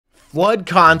Flood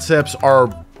concepts are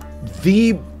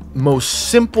the most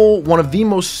simple, one of the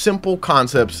most simple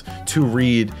concepts to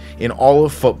read in all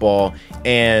of football,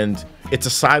 and it's a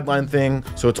sideline thing,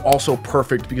 so it's also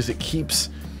perfect because it keeps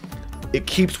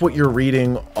what you're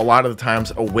reading a lot of the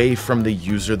times away from the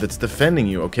user that's defending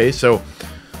you. Okay, so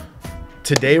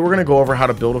today we're going to go over how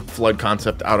to build a flood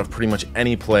concept out of pretty much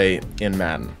any play in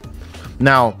Madden.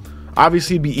 Now,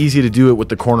 obviously it'd be easy to do it with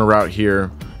the corner route here,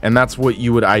 and that's what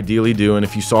you would ideally do. And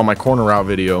if you saw my corner route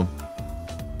video,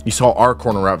 you saw our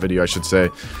corner route video, I should say,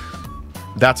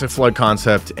 that's a flood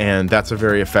concept, and that's a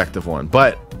very effective one.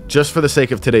 But just for the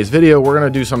sake of today's video, we're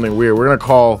going to do something weird. We're going to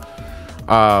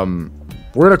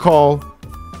call,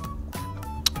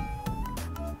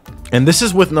 and this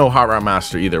is with no hot route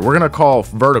master either. We're going to call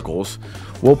verticals.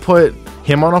 We'll put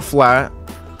him on a flat.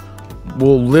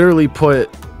 We'll literally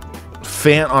put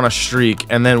Fant on a streak,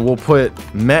 and then we'll put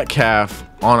Metcalf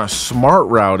on a smart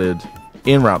routed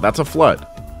in route. That's a flood.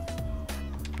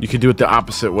 You could do it the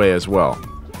opposite way as well.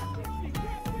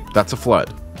 That's a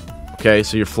flood. Okay,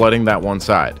 so you're flooding that one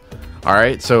side. All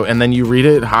right, so and then you read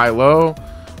it high low.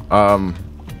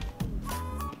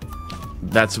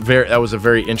 That was a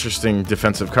very interesting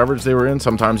defensive coverage they were in.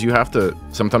 Sometimes you have to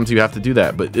do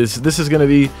that. But this is going to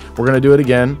be, we're going to do it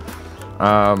again.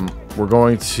 We're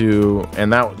going to,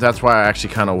 and that's why I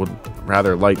actually kind of would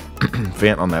rather like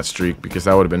Fant on that streak, because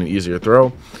that would have been an easier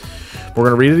throw. We're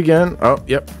going to read it again. Oh,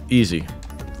 yep, easy.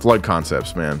 Flood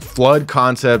concepts, man. Flood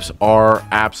concepts are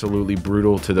absolutely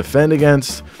brutal to defend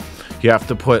against. You have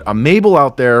to put a Mabel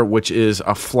out there, which is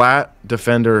a flat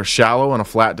defender shallow and a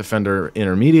flat defender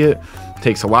intermediate.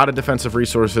 Takes a lot of defensive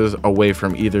resources away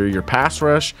from either your pass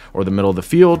rush or the middle of the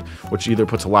field, which either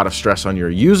puts a lot of stress on your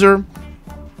user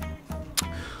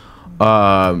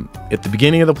at the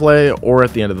beginning of the play or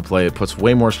at the end of the play. It puts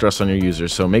way more stress on your user.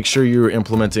 So make sure you're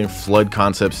implementing flood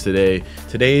concepts today.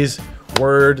 Today's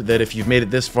word that, if you've made it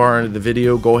this far into the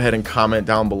video, go ahead and comment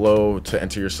down below to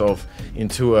enter yourself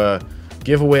into a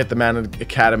giveaway at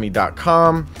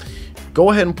themaddenacademy.com.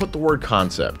 Go ahead and put the word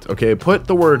concept. Okay, put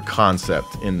the word concept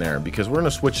in there, because we're going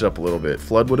to switch it up a little bit.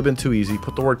 Flood would have been too easy.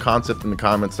 Put the word concept in the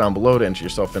comments down below to enter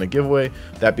yourself in a giveaway.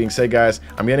 That being said, guys,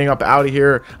 I'm getting up out of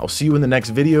here. I'll see you in the next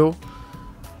video.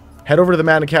 Head over to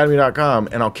themaddenacademy.com,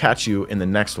 and I'll catch you in the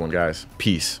next one, guys.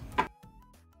 Peace.